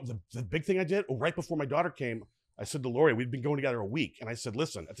 and the big thing I did, right before my daughter came, I said to Lori, we'd been going together a week. And I said,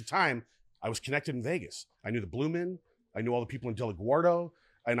 "Listen, at the time, I was connected in Vegas. I knew the Blue Men. I knew all the people in Del Guardo.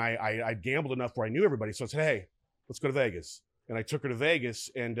 And I gambled enough where I knew everybody. So I said, "Hey, let's go to Vegas." And I took her to Vegas,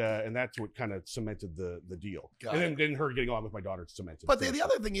 and that's what kind of cemented the deal. Got And then her getting along with my daughter cemented. But the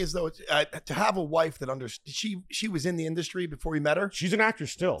other thing is, though, to have a wife that she was in the industry before you met her, She's an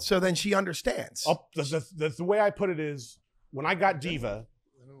actress still. so then she understands. The way I put it is, when I got Diva,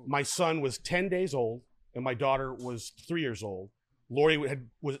 my son was 10 days old, and my daughter was 3 years old. Lori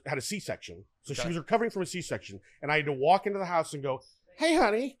had a C-section, so she was recovering from a C-section, and I had to walk into the house and go, "Hey,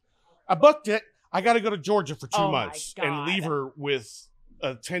 honey, I booked it. I got to go to Georgia for 2 Oh my months," and God. leave her with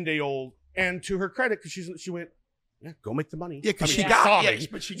a 10-day-old. And to her credit, because she went, "Yeah, go make the money." Yeah, because I mean, she she's got sobbing. yes,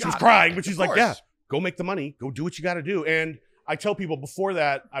 but she She's got crying, it. but she's Of like, course. "Yeah, go make the money. Go do what you got to do." And I tell people before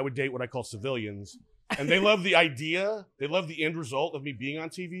that, I would date what I call civilians. And they love the idea. They love the end result of me being on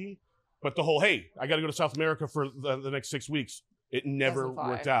TV. But the whole, "Hey, I got to go to South America for the next 6 weeks," it never Doesn't fly.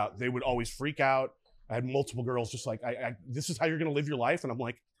 worked out. They would always freak out. I had multiple girls just like, "This is how you're going to live your life." And I'm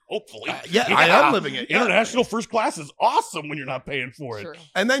like, hopefully. Yeah, I am living it. Yeah. International first class is awesome when you're not paying for it. True.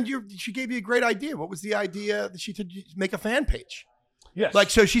 And then she gave you a great idea. What was the idea that she told you to make a fan page? Yes. Like,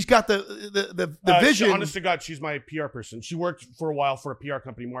 so she's got the vision. Honest to God, she's my PR person. She worked for a while for a PR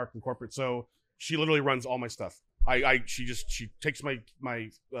company, Mark and corporate. So she literally runs all my stuff. She takes my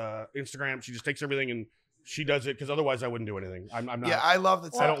Instagram. She just takes everything and she does it because otherwise I wouldn't do anything. I'm not. Yeah, I love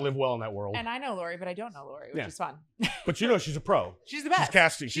that. I don't live well in that world. And I know Lori, but I don't know Lori, which is fun. But you know, she's a pro. She's the best. She's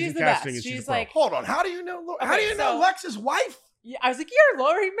casting. She's in the casting, best. and she's She's a pro. like, Hold on. How do you know? How do you know Lex's wife? yeah, I was like, you're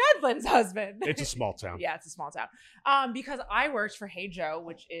Lori Medlin's husband. It's a small town. Yeah, it's a small town. Because I worked for Hey Joe,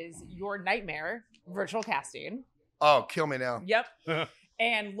 which is your nightmare virtual casting. Oh, kill me now. Yep.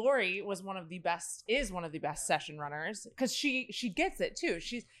 And Lori was one of the best session runners because she gets it too.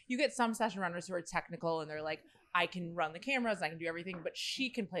 You get some session runners who are technical and they're like, I can run the cameras and I can do everything, but she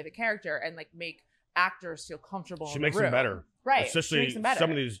can play the character and like make actors feel comfortable. She in makes the room. them better. Right. Especially she makes them better.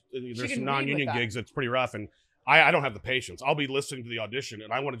 some of these, She there's can some read with non-union them. gigs that's pretty rough. And I don't have the patience. I'll be listening to the audition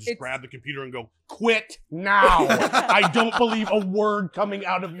and I want to just grab the computer and go, quit now. I don't believe a word coming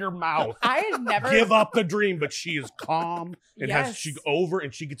out of your mouth. I had never Give up the dream, but she is calm and Yes. she over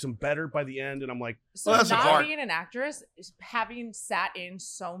and she gets them better by the end. And I'm like, So Well, that's not hard. being an actress, having sat in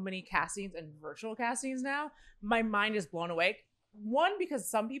so many castings and virtual castings now, my mind is blown away. One, because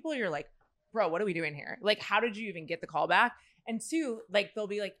some people you're like, bro, what are we doing here? Like, how did you even get the call back? And two, like they'll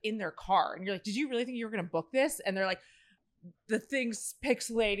be like in their car and you're like, did you really think you were going to book this? And they're like, the thing's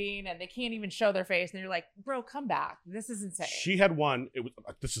pixelating and they can't even show their face. And you're like, bro, come back. This is insane. she had one. It was,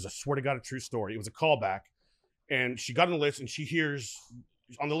 this is, I swear to God, a true story. It was a callback and she got on the list and she hears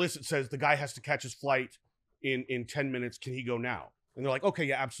on the list, it says the guy has to catch his flight in 10 minutes. Can he go now? And they're like, okay,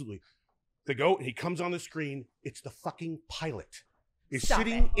 yeah, absolutely. They go and he comes on the screen. It's the fucking pilot. Is Stop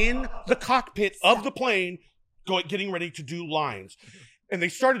sitting it. in the cockpit of the plane getting ready to do lines. And they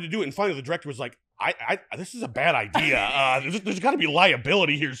started to do it. And finally the director was like, this is a bad idea. There's got to be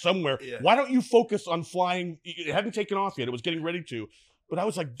liability here somewhere. Yeah. Why don't you focus on flying? It hadn't taken off yet. It was getting ready to. But I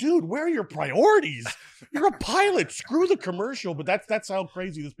was like, dude, where are your priorities? You're a pilot. Screw the commercial. But that's how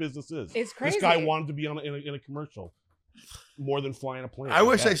crazy this business is. It's crazy. This guy wanted to be in a commercial more than flying a plane. I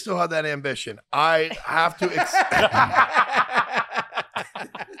wish I still had that ambition. I have to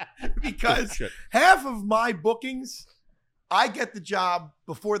because Shit. half of my bookings, I get the job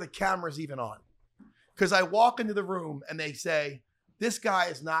before the camera's even on. Because I walk into the room and they say, this guy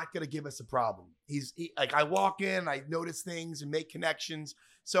is not going to give us a problem. Like I walk in, I notice things and make connections.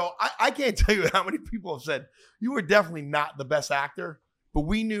 So I can't tell you how many people have said, you were definitely not the best actor, but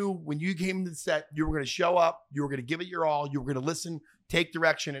we knew when you came to the set, you were going to show up, you were going to give it your all, you were going to listen, take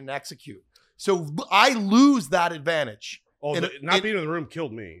direction, and execute. So I lose that advantage. Oh, And not being in the room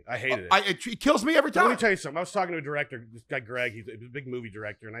killed me. I hated it. It kills me every Let me time. tell you something. I was talking to a director, this guy Greg. He's a big movie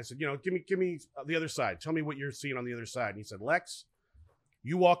director, and I said, give me the other side. Tell me what you're seeing on the other side. And he said, Lex,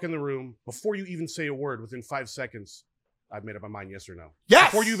 you walk in the room before you even say a word. Within 5 seconds, I've made up my mind, yes or no.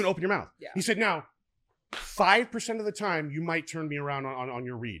 Yes. Before you even open your mouth. Yeah. He said, now, 5% of the time you might turn me around on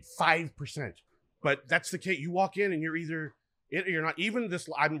your read. 5%, but that's the case. You walk in and you're either it or you're not. Even this,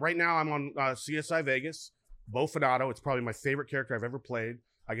 right now. I'm on CSI Vegas. Bo Fanato. It's probably my favorite character I've ever played.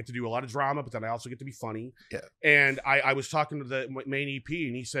 I get to do a lot of drama, but then I also get to be funny. Yeah. And I was talking to the main EP,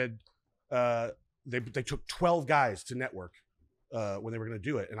 and he said they took 12 guys to network when they were going to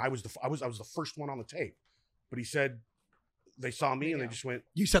do it, and I was the first one on the tape. But he said they saw me and they just went,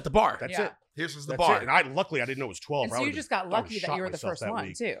 You set the bar. "That's Yeah. it. Here's the That's bar. it." And luckily I didn't know it was 12. And or I so you would've just got I lucky would've that shot you were the myself first that one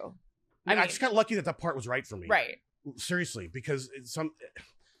week. too. I just got lucky that part was right for me. Right. Seriously, because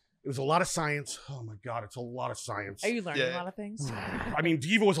it was a lot of science. Oh my God, it's a lot of science. Are you learning Yeah. a lot of things? I mean,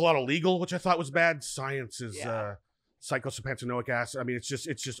 Diva was a lot of legal, which I thought was bad. Science is Yeah. psychosapantanoic acid. I mean, it's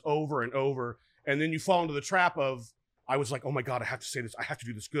just over and over. And then you fall into the trap of, I was like, oh my God, I have to say this. I have to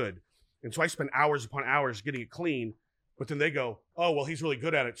do this good. And so I spent hours upon hours getting it clean. But then they go, oh, well, he's really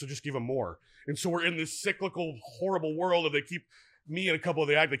good at it, so just give him more. And so we're in this cyclical, horrible world of me and a couple of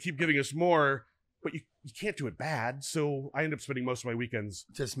the actors, they keep giving us more, but you can't do it bad. So I end up spending most of my weekends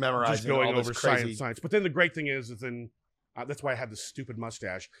Just memorizing just going all this over crazy. science. But then the great thing is then that's why I have this stupid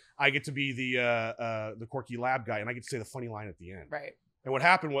mustache. I get to be the quirky lab guy, and I get to say the funny line at the end. Right. And what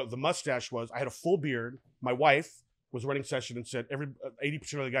happened was the mustache was I had a full beard. My wife was running session and said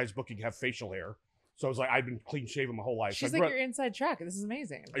 80% of the guys booking have facial hair. So I was like, I've been clean shaven my whole life. She's so like your inside track. This is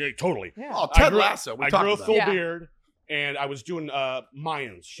amazing. totally. Yeah. Oh, I Ted grew- Lasso. We I talked grew a about full that. Yeah. beard, and I was doing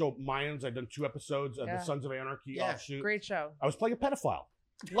Mayans. Show Mayans. I'd done 2 episodes of Yeah. the Sons of Anarchy Yeah. offshoot. Great show. I was playing a pedophile.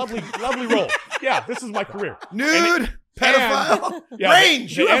 Lovely role. Yeah, this is my career. Nude, pedophile, Yeah,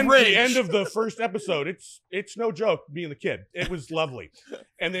 range. You have range. The end of the first episode, it's no joke being the kid. It was lovely.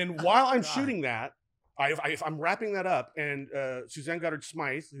 And then while I'm shooting that, I'm wrapping that up, and Suzanne Goddard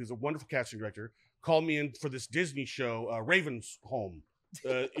Smythe, who's a wonderful casting director, called me in for this Disney show, Raven's Home.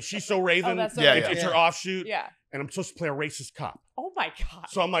 She's So Raven. that's so Yeah, Raven. It's her offshoot. Yeah. And I'm supposed to play a racist cop. Oh my God.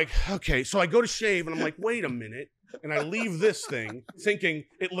 So I'm like, okay. So I go to shave, and I'm like, wait a minute. And I leave this thing thinking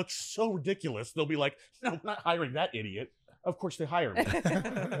it looks so ridiculous. They'll be like, no, I'm not hiring that idiot. Of course they hire me.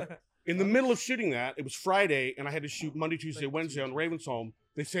 In the middle of shooting that, it was Friday, and I had to shoot Monday, Tuesday, Wednesday on Raven's Home.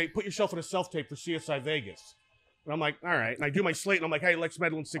 They say, put yourself in a self-tape for CSI Vegas. And I'm like, all right. And I do my slate, and I'm like, hey, Lex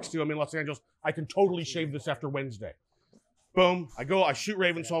Medlin 6'2", I'm in Los Angeles. I can totally shave this after Wednesday. Boom. I shoot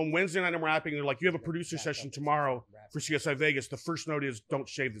Raven's Home. Wednesday night I'm rapping. They're like, you have a producer session tomorrow for CSI Vegas. The first note is, don't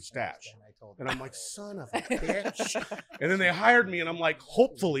shave the stash. And I'm like, son of a bitch. And then they hired me, and I'm like,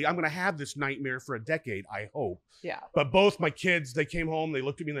 hopefully I'm going to have this nightmare for a decade, I hope. Yeah. But both my kids, they came home, they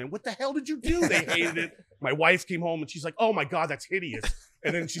looked at me and they went, what the hell did you do? They hated it. My wife came home and she's like, oh my God, that's hideous.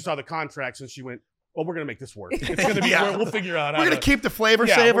 And then she saw the contracts and she went, well, we're going to make this work. It's going to be, we'll figure out. We're going to keep the flavor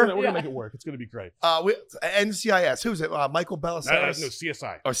yeah, saver. We're going to make it work. It's going to be great. NCIS. Who's it? Michael Bellasaris? No,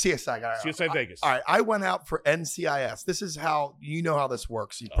 CSI. Or CSI. CSI Vegas. All right. I went out for NCIS. This is how, you know how this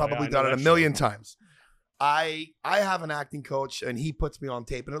works. You've probably I know done it a that million show. times. I have an acting coach, and he puts me on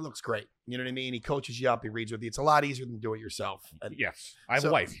tape, and it looks great. You know what I mean? He coaches you up. He reads with you. It's a lot easier than do it yourself. And Yes. I have So-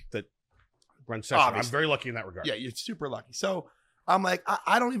 a wife that runs sessions. I'm Obviously. very lucky in that regard. Yeah, you're super lucky. So I'm like,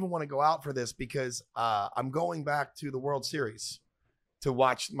 I don't even want to go out for this because I'm going back to the World Series to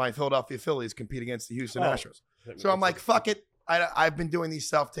watch my Philadelphia Phillies compete against the Houston Astros. So I'm like, fuck it. I've been doing these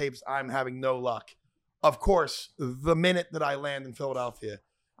self-tapes. I'm having no luck. Of course, the minute that I land in Philadelphia,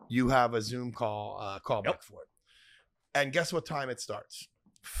 you have a Zoom call back for it. And guess what time it starts?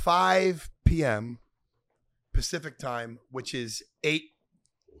 5 p.m. Pacific time, which is 8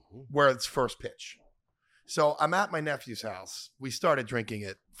 where it's first pitch. So I'm at my nephew's house. We started drinking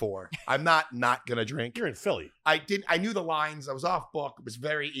at 4. I'm not going to drink. You're in Philly. I knew the lines. I was off book. It was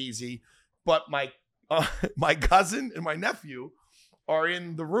very easy. But my cousin and my nephew are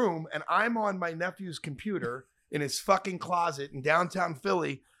in the room, and I'm on my nephew's computer in his fucking closet in downtown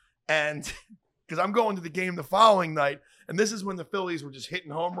Philly, and because I'm going to the game the following night, and this is when the Phillies were just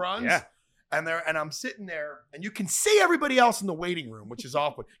hitting home runs. Yeah. And I'm sitting there, and you can see everybody else in the waiting room, which is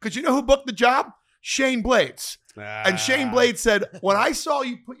awkward. Because you know who booked the job? Shane Blades. And Shane Blades said, when I saw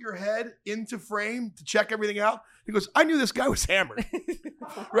you put your head into frame to check everything out, he goes, I knew this guy was hammered.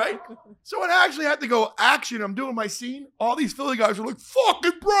 Right? So when I actually had to go action, I'm doing my scene, all these Philly guys were like,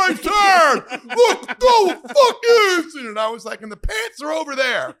 fucking Bryce Hard! Look, no, fuck is it? And I was like, and the pants are over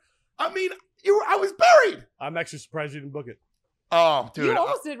there. I mean, I was buried. I'm actually surprised you didn't book it. Oh, dude. You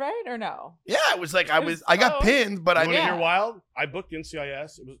almost did, right? Or no? Yeah, it was like I got close. pinned, but You I want to Yeah. hear wild? I booked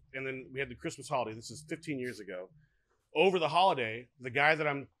NCIS. It was, and then we had the Christmas holiday. This is 15 years ago. Over the holiday, the guy that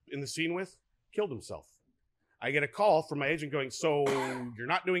I'm in the scene with killed himself. I get a call from my agent going, so you're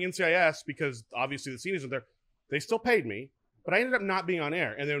not doing NCIS because obviously the scene isn't there. They still paid me, but I ended up not being on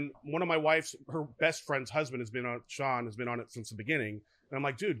air. And then one of my wife's, her best friend's husband has been on, Sean has been on it since the beginning. And I'm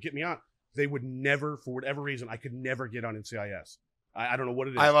like, dude, get me on. They would never, for whatever reason, I could never get on NCIS. I don't know what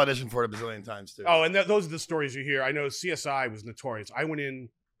it is. I've auditioned for it a bazillion times too. Oh, and those are the stories you hear. I know CSI was notorious. I went in,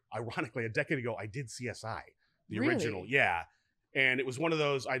 ironically, a decade ago. I did CSI, the Really? original. Yeah. And it was one of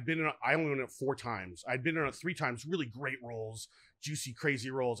those, I only went in it 4 times. I'd been in it 3 times, really great roles, juicy,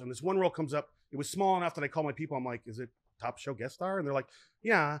 crazy roles. And this one role comes up. It was small enough that I call my people. I'm like, is it top show guest star? And they're like,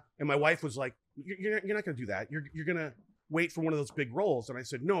 yeah. And my wife was like, you're not going to do that. You're going to wait for one of those big roles. And I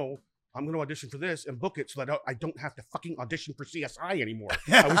said, no. I'm going to audition for this and book it so that I don't have to fucking audition for CSI anymore.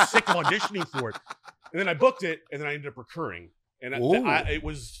 I was sick of auditioning for it. And then I booked it, and then I ended up recurring. And I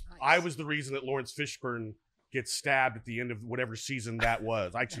was the reason that Lawrence Fishburne gets stabbed at the end of whatever season that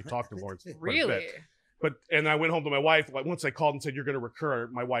was. I actually talked to Lawrence quite a Really? bit. And I went home to my wife. Like, once I called and said, you're going to recur,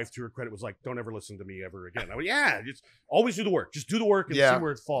 my wife, to her credit, was like, don't ever listen to me ever again. I went, yeah, just always do the work. Just do the work and see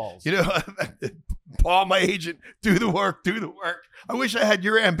where it falls. You know, Paul, my agent, do the work. I wish I had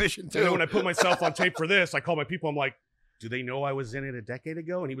your ambition too. And then when I put myself on tape for this, I call my people. I'm like, do they know I was in it a decade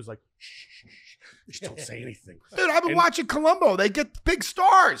ago? And he was like, shh, just don't say anything. Dude, I've been watching Columbo. They get big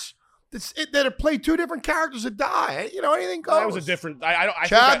stars that play 2 different characters that die. You know, anything goes. That was a different.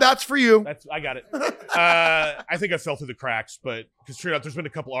 Chad, that's for you. I got it. I think I fell through the cracks, but because straight up, there's been a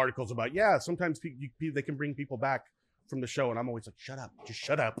couple articles about sometimes they can bring people back from the show, and I'm always like, shut up, just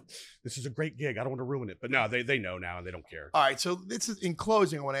shut up. This is a great gig. I don't want to ruin it. But no, they know now and they don't care. All right, so this is in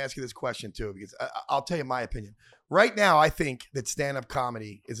closing. I want to ask you this question too, because I'll tell you my opinion. Right now, I think that stand-up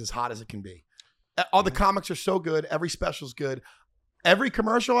comedy is as hot as it can be. All the comics are so good. Every special's good. Every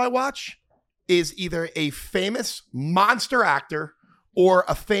commercial I watch is either a famous monster actor or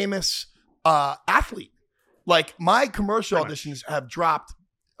a famous athlete. Like my commercial Pretty much. auditions have dropped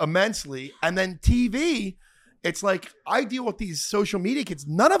immensely. And then TV, it's like I deal with these social media kids.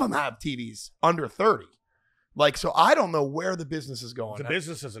 None of them have TVs under 30. Like, so I don't know where the business is going. The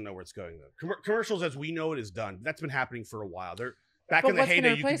business doesn't know where it's going though. Commercials as we know it is done. That's been happening for a while. They're back But in the what's gonna heyday.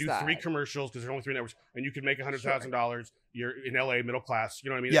 You could replace do that? 3 commercials because there's only 3 networks, and you could make $100,000. You're in LA, middle class. You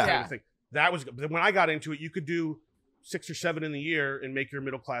know what I mean? Yeah. That kind of thing. That was when I got into it. You could do 6 or 7 in the year and make your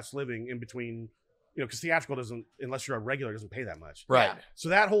middle class living in between. You know, because theatrical doesn't, unless you're a regular, doesn't pay that much. Right. Yeah. So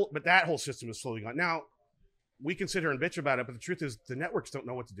that whole system is slowly gone. Now, we can sit here and bitch about it, but the truth is, the networks don't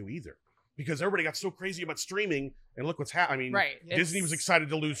know what to do either, because everybody got so crazy about streaming, and look what's happening. I mean, Right. Disney It's- was excited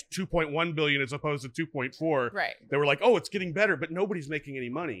to lose 2.1 billion as opposed to 2.4. Right. They were like, "Oh, it's getting better," but nobody's making any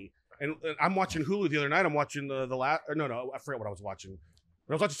money. And I'm watching Hulu the other night. I'm watching the last. No, I forget what I was watching.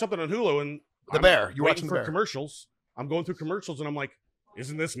 But I was watching something on Hulu, and The I'm Bear. You're waiting watching The for Bear. commercials. I'm going through commercials, and I'm like,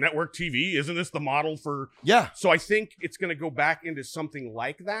 "Isn't this network TV? Isn't this the model for?" Yeah. So I think it's going to go back into something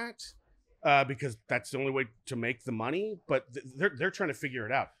like that, because that's the only way to make the money. But they're trying to figure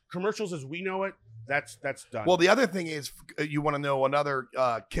it out. Commercials as we know it, that's done. Well, the other thing is, you want to know another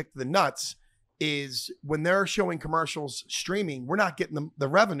kick to the nuts is when they're showing commercials streaming, we're not getting the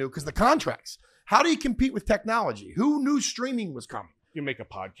revenue because the contracts. How do you compete with technology? Who knew streaming was coming? you make a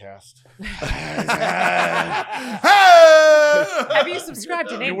podcast. Have you subscribed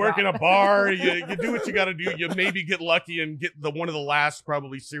to You Name work in Drop? a bar. You do what you got to do. You maybe get lucky and get one of the last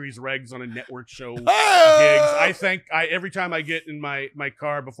probably series regs on a network show gigs. I think every time I get in my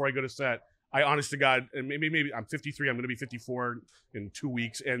car before I go to set, I honest to God, and maybe I'm 53. I'm going to be 54 in 2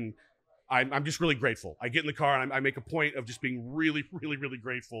 weeks, and I'm just really grateful. I get in the car and I make a point of just being really, really, really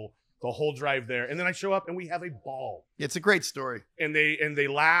grateful the whole drive there, and then I show up and we have a ball. It's a great story. And they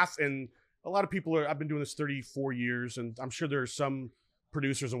laugh, and a lot of people are. I've been doing this 34 years, and I'm sure there are some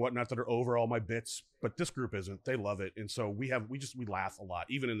producers and whatnot that are over all my bits, but this group isn't. They love it, and so we laugh a lot,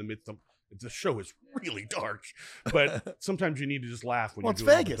 even in the midst of the show is really dark. But sometimes you need to just laugh when Well, you're it's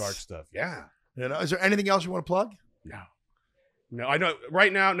doing all the Vegas. dark stuff. Yeah. You know, is there anything else you want to plug? No, I know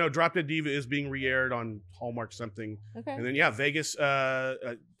right now. No, Drop Dead Diva is being re-aired on Hallmark something, Okay. and then Vegas,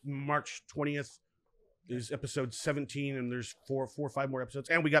 March 20th is episode 17, and there's four or five more episodes,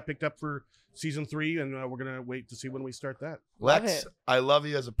 and we got picked up for season 3, and we're gonna wait to see when we start that. Love Lex, it. I love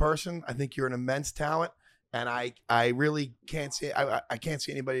you as a person. I think you're an immense talent, and I really can't see I can't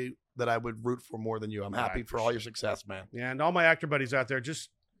see anybody that I would root for more than you. I'm happy for all your success, man. Yeah, and all my actor buddies out there, just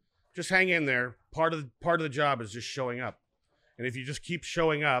hang in there. Part of the job is just showing up, and if you just keep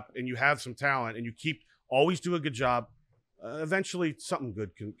showing up and you have some talent and you always do a good job, eventually something good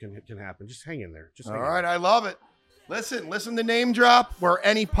can happen. Just hang in there. All right, I love it. Listen to Name Drop where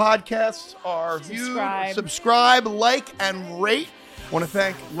any podcasts are viewed. Subscribe, like, and rate. I want to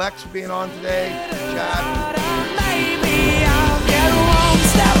thank Lex for being on today. Chad. Maybe I'll get